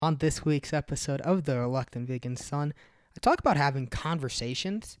On this week's episode of The Reluctant Vegan Son, I talk about having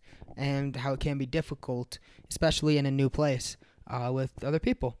conversations and how it can be difficult, especially in a new place with other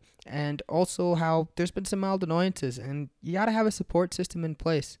people. And also how there's been some mild annoyances and you got to have a support system in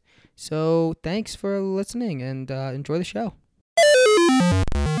place. So thanks for listening and enjoy the show.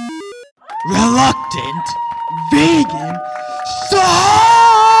 Reluctant Vegan Son!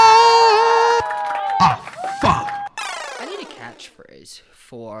 Ah, fuck. I need a catchphrase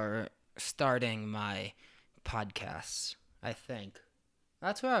for starting my podcasts, I think.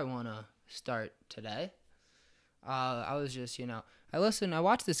 That's where I want to start today. I was just, I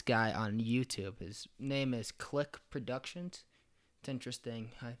watched this guy on YouTube. His name is Click Productions. It's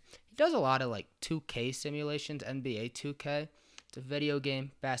interesting. He does a lot of 2K simulations, NBA 2K. It's a video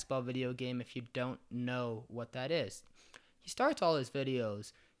game, basketball video game, if you don't know what that is. He starts all his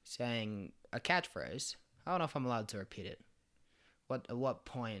videos saying a catchphrase. I don't know if I'm allowed to repeat it. At what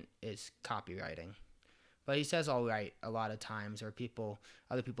point is copywriting? But he says all right a lot of times, or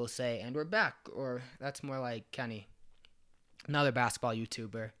other people say, and we're back, or that's more like Kenny, another basketball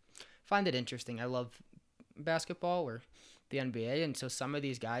YouTuber. Find it interesting. I love basketball or the NBA, and so some of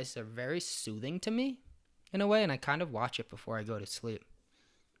these guys are very soothing to me in a way, and I kind of watch it before I go to sleep.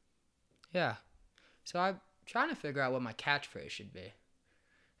 Yeah. So I'm trying to figure out what my catchphrase should be.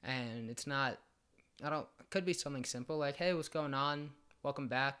 And it's not, it could be something simple like, hey, what's going on? Welcome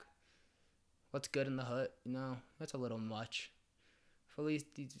back. What's good in the hood? No, that's a little much. For at least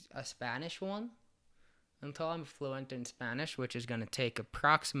a Spanish one, until I'm fluent in Spanish, which is going to take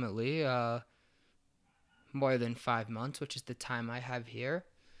approximately more than 5 months, which is the time I have here,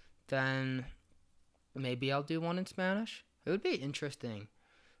 then maybe I'll do one in Spanish. It would be interesting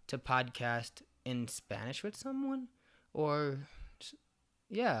to podcast in Spanish with someone, or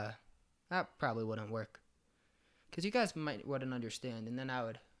yeah, that probably wouldn't work, because you guys wouldn't understand, and then I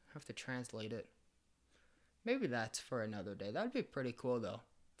would have to translate it. Maybe that's for another day. That would be pretty cool, though,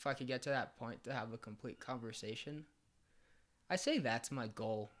 if I could get to that point to have a complete conversation. I say that's my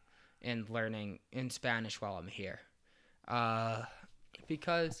goal in learning in Spanish while I'm here,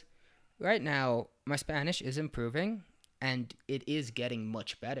 because right now my Spanish is improving and it is getting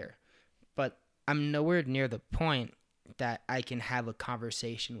much better, but I'm nowhere near the point that I can have a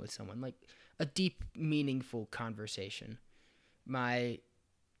conversation with someone, like a deep, meaningful conversation.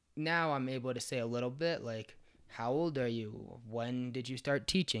 Now I'm able to say a little bit, like, how old are you? When did you start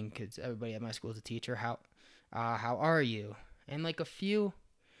teaching? Because everybody at my school is a teacher. How are you? And a few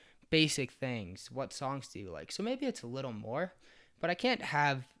basic things. What songs do you like? So maybe it's a little more, but I can't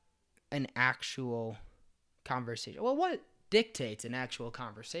have an actual conversation. Well, what dictates an actual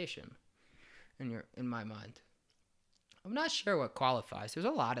conversation in my mind? I'm not sure what qualifies. There's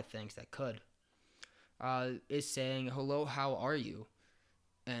a lot of things that could. Is saying, hello, how are you?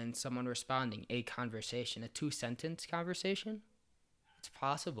 And someone responding, a conversation, a 2-sentence conversation? It's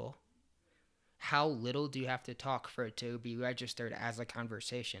possible. How little do you have to talk for it to be registered as a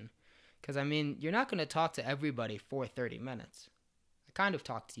conversation? Because, you're not going to talk to everybody for 30 minutes. I kind of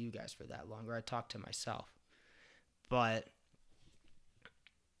talk to you guys for that long, or I talk to myself. But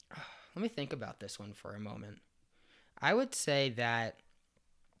let me think about this one for a moment. I would say that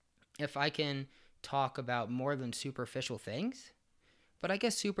if I can talk about more than superficial things, but I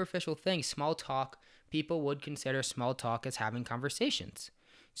guess superficial things, small talk, people would consider small talk as having conversations.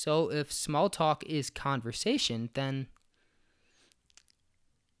 So if small talk is conversation, then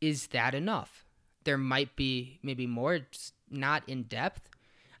is that enough? There might be maybe more, it's not in depth.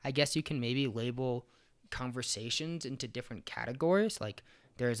 I guess you can maybe label conversations into different categories. Like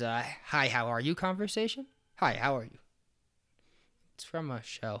there's a hi, how are you conversation? Hi, how are you? It's from a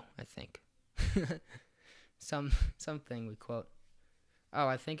show, I think. Something we quote. Oh,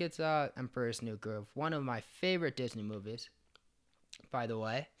 I think it's Emperor's New Groove, one of my favorite Disney movies, by the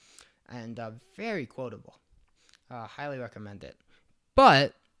way, and very quotable. Highly recommend it.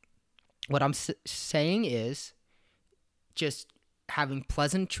 But what I'm saying is just having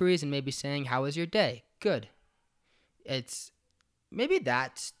pleasantries and maybe saying, how was your day? Good. Maybe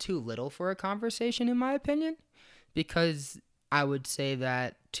that's too little for a conversation, in my opinion, because I would say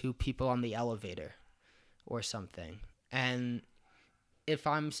that to people on the elevator or something. And if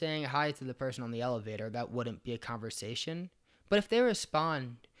I'm saying hi to the person on the elevator, that wouldn't be a conversation. But if they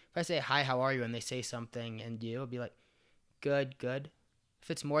respond, if I say, hi, how are you? And they say something and you, I'll be like, good, good.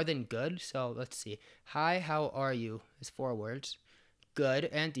 If it's more than good, so let's see. Hi, how are you is 4 words. Good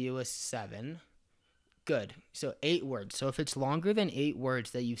and you is 7. Good. So 8 words. So if it's longer than 8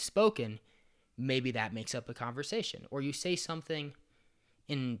 words that you've spoken, maybe that makes up a conversation. Or you say something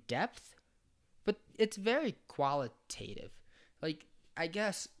in depth, but it's very qualitative. Like, I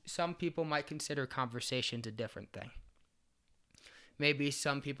guess some people might consider conversations a different thing. Maybe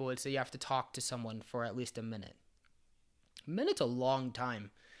some people would say you have to talk to someone for at least a minute. A minute's a long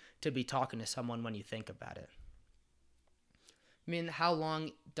time to be talking to someone when you think about it. I mean, how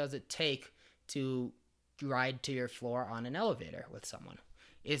long does it take to ride to your floor on an elevator with someone?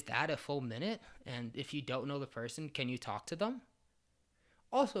 Is that a full minute? And if you don't know the person, can you talk to them?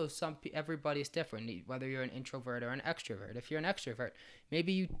 Also, everybody's different, whether you're an introvert or an extrovert. If you're an extrovert,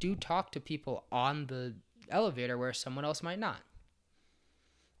 maybe you do talk to people on the elevator where someone else might not.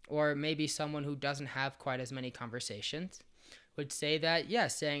 Or maybe someone who doesn't have quite as many conversations would say that,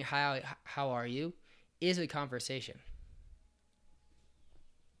 yes, saying how are you is a conversation.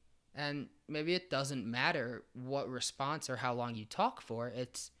 And maybe it doesn't matter what response or how long you talk for.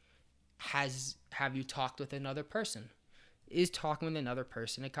 It's have you talked with another person? Is talking with another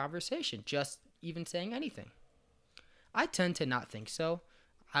person a conversation? Just even saying anything? I tend to not think so.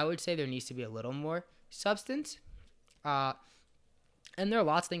 I would say there needs to be a little more substance. And there are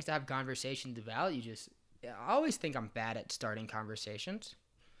lots of things to have conversations about. I always think I'm bad at starting conversations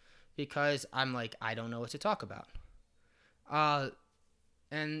because I'm like, I don't know what to talk about.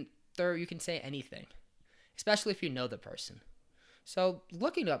 And there you can say anything, especially if you know the person. So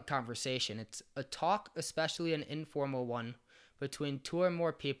looking up conversation, it's a talk, especially an informal one, between two or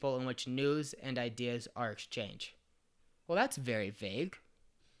more people in which news and ideas are exchanged. Well, that's very vague.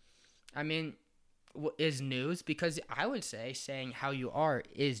 I mean, is news? Because I would say saying how you are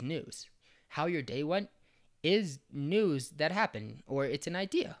is news. How your day went is news that happened, or it's an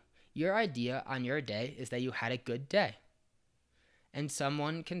idea. Your idea on your day is that you had a good day. And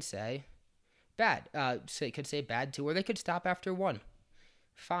someone can say bad. Could say bad too, or they could stop after one.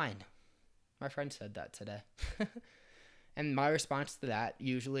 Fine. My friend said that today. And my response to that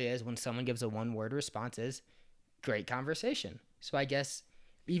usually is, when someone gives a one-word response, is great conversation. So I guess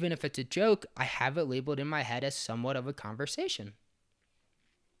even if it's a joke, I have it labeled in my head as somewhat of a conversation.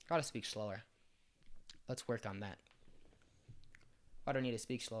 Gotta speak slower. Let's work on that. Why do I need to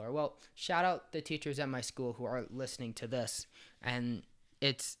speak slower? Well, shout out the teachers at my school who are listening to this. And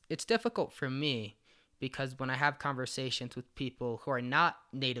it's difficult for me because when I have conversations with people who are not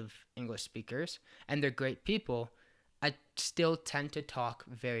native English speakers and they're great people, I still tend to talk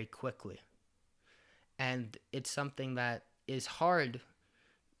very quickly. And it's something that is hard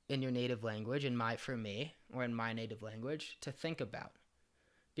in your native language, for me, or in my native language, to think about.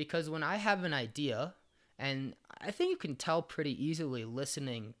 Because when I have an idea, and I think you can tell pretty easily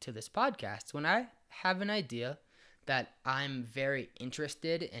listening to this podcast, when I have an idea that I'm very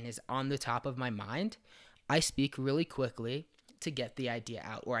interested and is on the top of my mind, I speak really quickly to get the idea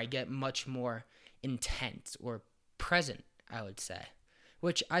out, or I get much more intense or present, I would say,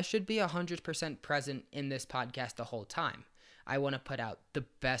 which I should be 100% present in this podcast the whole time. I want to put out the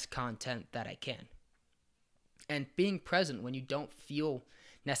best content that I can. And being present when you don't feel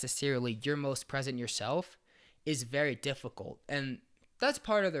necessarily your most present yourself is very difficult. And that's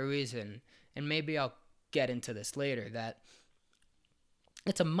part of the reason, and maybe I'll get into this later, that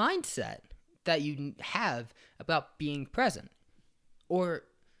it's a mindset that you have about being present or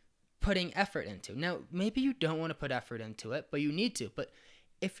putting effort into. Now, maybe you don't want to put effort into it, but you need to. But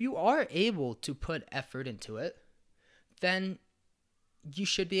if you are able to put effort into it, then you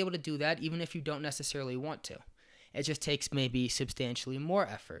should be able to do that even if you don't necessarily want to. It just takes maybe substantially more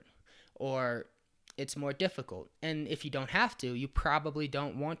effort, or it's more difficult. And if you don't have to, you probably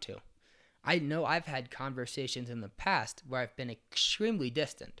don't want to. I know I've had conversations in the past where I've been extremely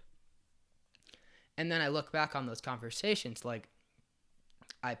distant. And then I look back on those conversations like,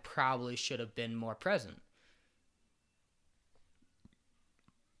 I probably should have been more present.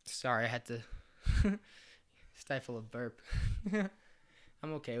 Sorry, I had to stifle a burp.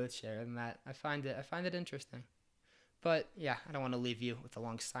 I'm okay with sharing that. I find it interesting. But yeah, I don't want to leave you with a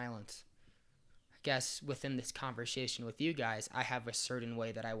long silence. I guess within this conversation with you guys, I have a certain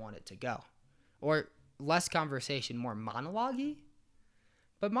way that I want it to go. Or less conversation, more monologue-y.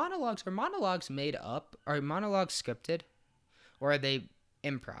 But are monologues made up? Are monologues scripted? Or are they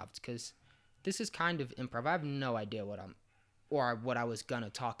improv? Because this is kind of improv. I have no idea what I was going to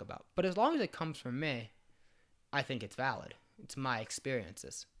talk about. But as long as it comes from me, I think it's valid. It's my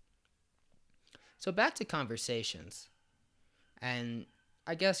experiences. So back to conversations. And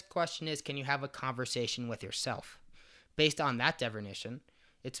I guess question is, can you have a conversation with yourself? Based on that definition,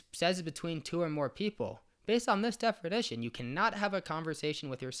 it says between two or more people. Based on this definition, you cannot have a conversation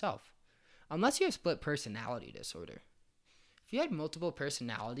with yourself. Unless you have split personality disorder. If you had multiple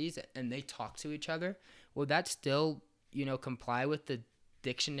personalities and they talk to each other, would that still, comply with the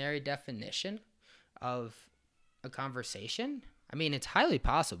dictionary definition of a conversation? I mean, it's highly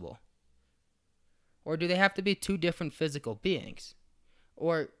possible. Or do they have to be two different physical beings?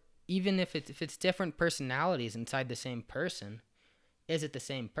 Or even if it's different personalities inside the same person, is it the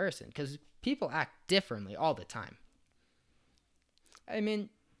same person? Because people act differently all the time. I mean,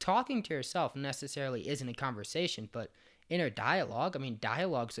 talking to yourself necessarily isn't a conversation, but inner dialogue, I mean,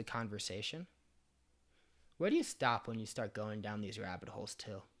 dialogue's a conversation. Where do you stop when you start going down these rabbit holes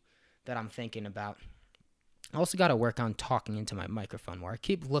too that I'm thinking about? I also got to work on talking into my microphone more. I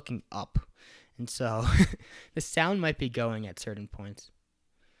keep looking up, and so the sound might be going at certain points.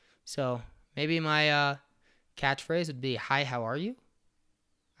 So maybe my catchphrase would be, "Hi, how are you?"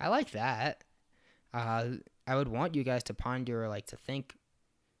 I like that. I would want you guys to ponder or like to think.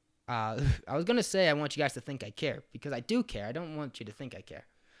 I was going to say I want you guys to think I care, because I do care. I don't want you to think I care.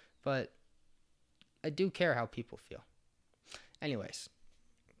 But I do care how people feel. Anyways,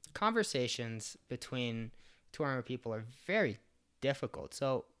 conversations between two or more people are very difficult.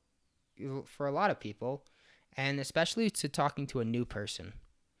 So for a lot of people, and especially to talking to a new person,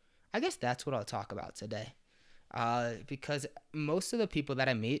 I guess that's what I'll talk about today. Because most of the people that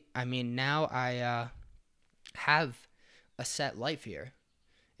I meet, I mean, now I have a set life here,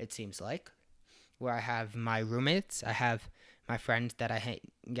 it seems like, where I have my roommates, I have my friends that I hang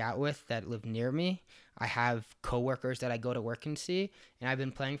out with that live near me, I have coworkers that I go to work and see, and I've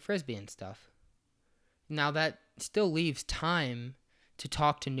been playing Frisbee and stuff. Now that still leaves time to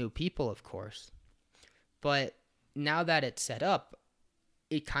talk to new people, of course, but now that it's set up,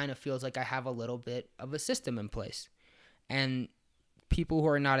 it kind of feels like I have a little bit of a system in place. And people who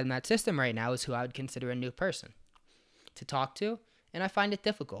are not in that system right now is who I would consider a new person to talk to, and I find it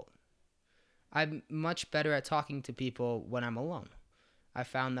difficult. I'm much better at talking to people when I'm alone. I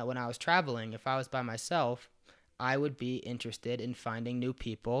found that when I was traveling, if I was by myself, I would be interested in finding new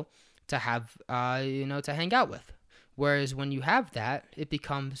people to have, to hang out with. Whereas when you have that, it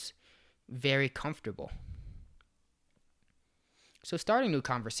becomes very comfortable. So starting new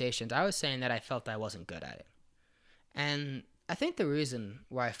conversations, I was saying that I felt I wasn't good at it. And I think the reason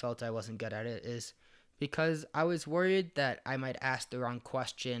why I felt I wasn't good at it is because I was worried that I might ask the wrong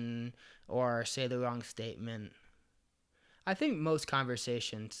question or say the wrong statement. I think most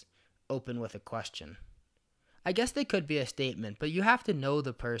conversations open with a question. I guess they could be a statement, but you have to know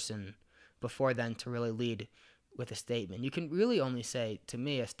the person before then to really lead with a statement. You can really only say, to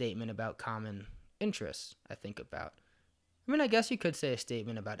me, a statement about common interests, I think about. I mean, I guess you could say a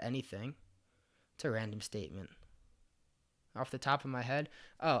statement about anything. It's a random statement. Off the top of my head,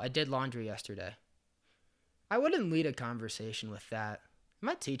 I did laundry yesterday. I wouldn't lead a conversation with that. Am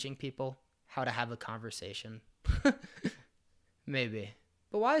I teaching people how to have a conversation? Maybe.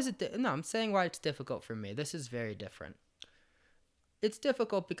 But why is it... No, I'm saying why it's difficult for me. This is very different. It's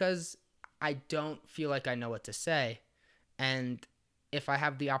difficult because I don't feel like I know what to say. And if I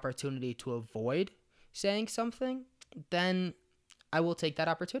have the opportunity to avoid saying something, then I will take that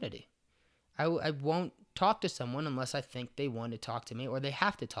opportunity. I won't talk to someone unless I think they want to talk to me or they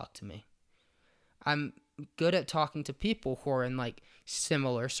have to talk to me. I'm good at talking to people who are in like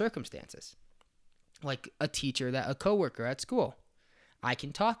similar circumstances. Like a teacher, a coworker at school. I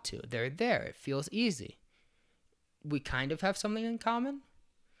can talk to. They're there. It feels easy. We kind of have something in common.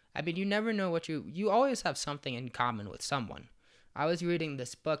 I mean, you never know what you always have something in common with someone. I was reading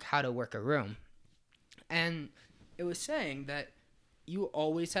this book, How to Work a Room, and it was saying that you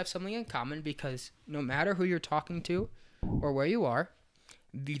always have something in common because no matter who you're talking to or where you are,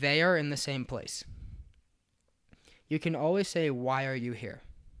 they are in the same place. You can always say, why are you here?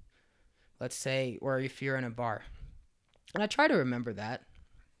 Let's say, or if you're in a bar. And I try to remember that.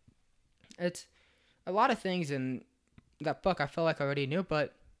 It's a lot of things in that book I feel like I already knew,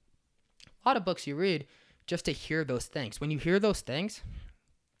 but a lot of books you read just to hear those things. When you hear those things,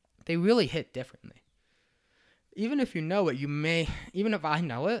 they really hit differently. Even if you know it, even if I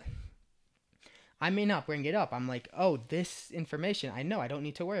know it, I may not bring it up. I'm like, oh, this information, I know, I don't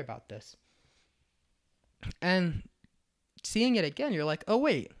need to worry about this. And seeing it again, you're like, oh,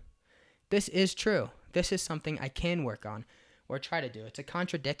 wait, this is true. This is something I can work on or try to do. It's a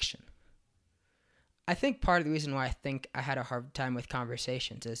contradiction. I think part of the reason why I think I had a hard time with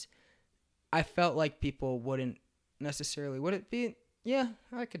conversations is I felt like people wouldn't necessarily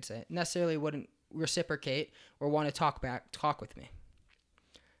reciprocate or want to talk with me.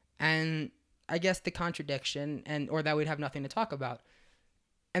 And I guess the contradiction or that we'd have nothing to talk about.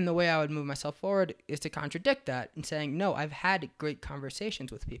 And the way I would move myself forward is to contradict that and saying, no, I've had great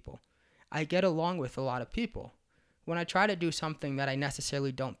conversations with people. I get along with a lot of people. When I try to do something that I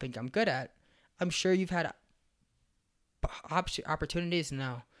necessarily don't think I'm good at, I'm sure you've had opportunities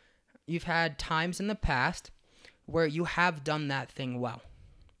now. You've had times in the past where you have done that thing well.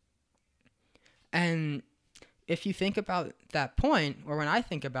 And if you think about that point, or when I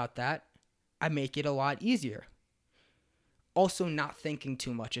think about that, I make it a lot easier. Also, not thinking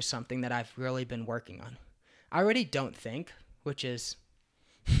too much is something that I've really been working on. I already don't think, which is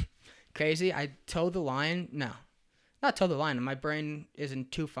crazy. I toe the line. No, not toe the line. My brain is in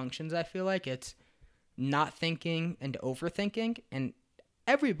two functions, I feel like. It's not thinking and overthinking. And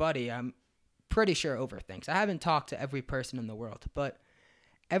everybody, I'm pretty sure, overthinks. I haven't talked to every person in the world, but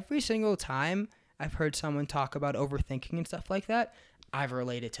every single time I've heard someone talk about overthinking and stuff like that, I've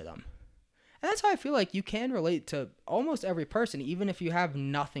related to them. And that's how I feel like you can relate to almost every person, even if you have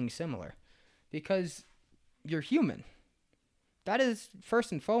nothing similar, because you're human. That is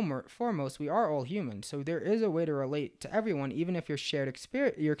first and foremost, we are all human. So there is a way to relate to everyone, even if your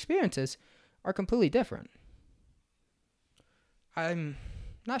your experiences are completely different. I'm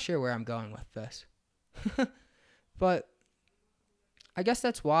not sure where I'm going with this, but I guess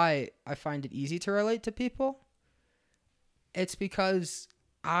that's why I find it easy to relate to people. It's because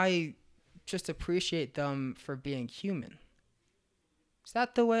I just appreciate them for being human. Is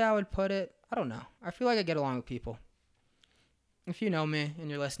that the way I would put it? I don't know. I feel like I get along with people. If you know me and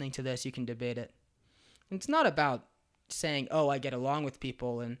you're listening to this, you can debate it. It's not about saying, oh, I get along with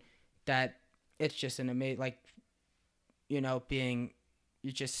people and that it's just an amazing, like, you're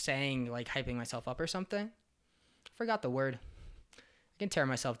just saying, like, hyping myself up or something. I forgot the word. I can tear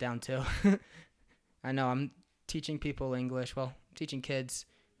myself down too. I know I'm teaching people English. Well, teaching kids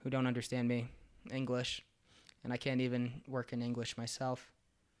who don't understand me English, and I can't even work in English myself.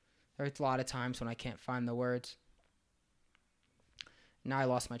 There's a lot of times when I can't find the words. Now I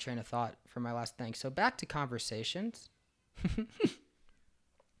lost my train of thought for my last thing. So back to conversations.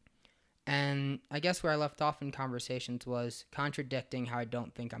 And I guess where I left off in conversations was contradicting how I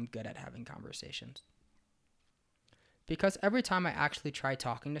don't think I'm good at having conversations. Because every time I actually try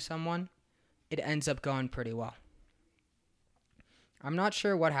talking to someone, it ends up going pretty well. I'm not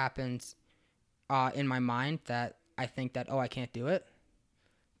sure what happens in my mind that I think that, I can't do it.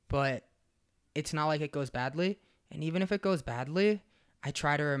 But it's not like it goes badly. And even if it goes badly, I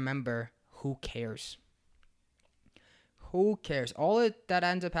try to remember who cares. Who cares? That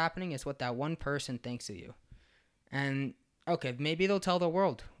ends up happening is what that one person thinks of you. And, okay, maybe they'll tell the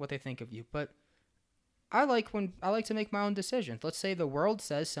world what they think of you. But I like to make my own decisions. Let's say the world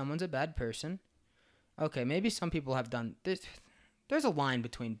says someone's a bad person. Okay, maybe some people have done this. There's a line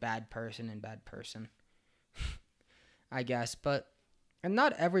between bad person and bad person, I guess. And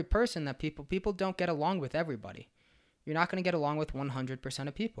not every person that people don't get along with everybody. You're not going to get along with 100%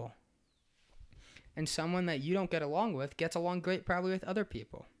 of people. And someone that you don't get along with gets along great probably with other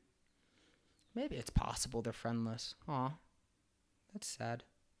people. Maybe it's possible they're friendless. Aw, that's sad.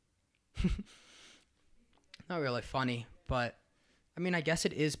 Not really funny, but I mean, I guess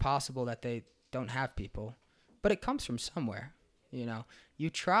it is possible that they don't have people, but it comes from somewhere. You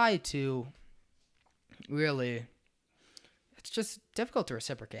try to really, it's just difficult to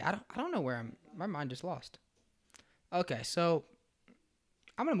reciprocate. I don't know where my mind is lost. Okay, so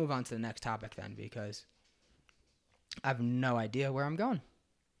I'm going to move on to the next topic then because I have no idea where I'm going.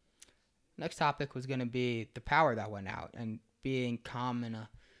 Next topic was going to be the power that went out and being calm in a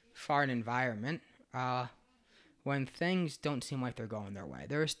foreign environment when things don't seem like they're going their way.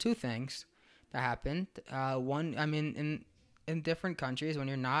 There's two things that happened. One, I mean, in different countries, when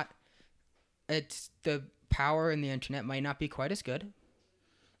you're not, it's the power in the internet might not be quite as good.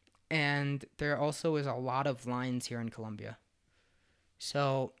 And there also is a lot of lines here in Colombia.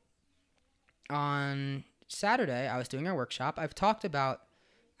 So on Saturday, I was doing a workshop. I've talked about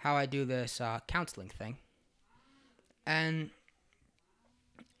how I do this counseling thing. And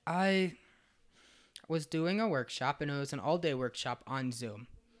I was doing a workshop, and it was an all-day workshop on Zoom.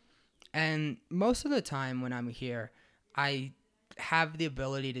 And most of the time when I'm here, I have the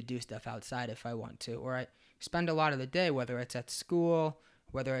ability to do stuff outside if I want to, or I spend a lot of the day, whether it's at school,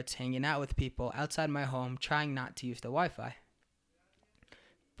 whether it's hanging out with people outside my home, trying not to use the Wi-Fi.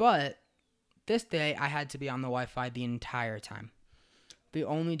 But this day, I had to be on the Wi-Fi the entire time. The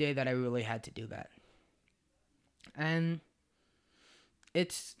only day that I really had to do that. And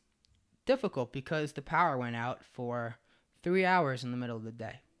it's difficult because the power went out for 3 hours in the middle of the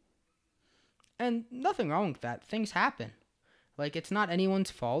day. And nothing wrong with that. Things happen. Like, it's not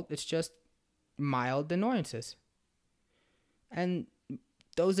anyone's fault. It's just mild annoyances. And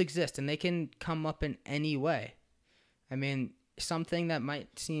those exist, and they can come up in any way. I mean, something that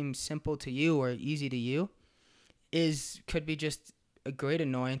might seem simple to you or easy to you could be just a great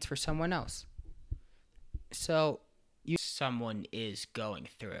annoyance for someone else. So, someone is going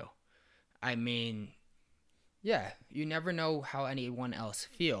through. I mean, Yeah, you never know how anyone else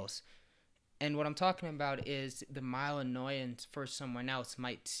feels. And what I'm talking about is the mild annoyance for someone else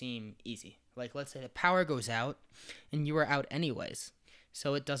might seem easy. Like, let's say the power goes out and you are out anyways,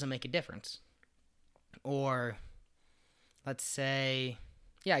 so it doesn't make a difference. Or, let's say,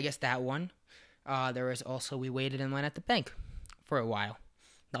 yeah, I guess that one. There was also, we waited in line at the bank for a while.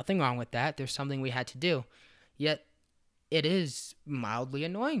 Nothing wrong with that. There's something we had to do. Yet, it is mildly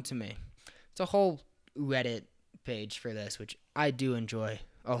annoying to me. It's a whole Reddit page for this, which I do enjoy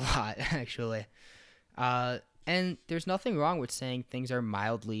a lot, actually. And there's nothing wrong with saying things are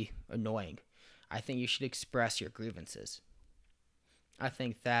mildly annoying. I think you should express your grievances. I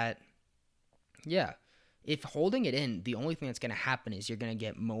think that, yeah, if holding it in, the only thing that's going to happen is you're going to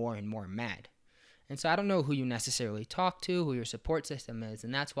get more and more mad. And so I don't know who you necessarily talk to, who your support system is,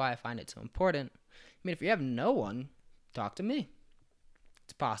 and that's why I find it so important. I mean, if you have no one, talk to me.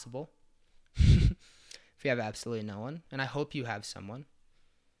 It's possible. If you have absolutely no one, and I hope you have someone.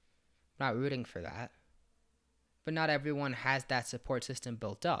 I'm not rooting for that. But not everyone has that support system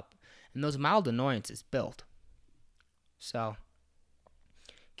built up. And those mild annoyances build. So,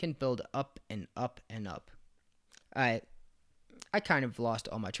 can build up and up and up. I kind of lost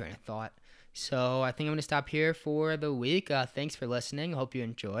all my train of thought. So, I think I'm going to stop here for the week. Thanks for listening. Hope you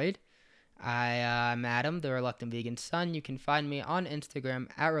enjoyed. I'm Adam, the Reluctant Vegan Son. You can find me on Instagram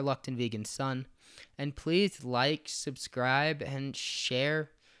at Reluctant Vegan Son. And please like, subscribe, and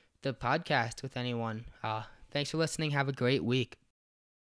share the podcast with anyone. Thanks for listening. Have a great week.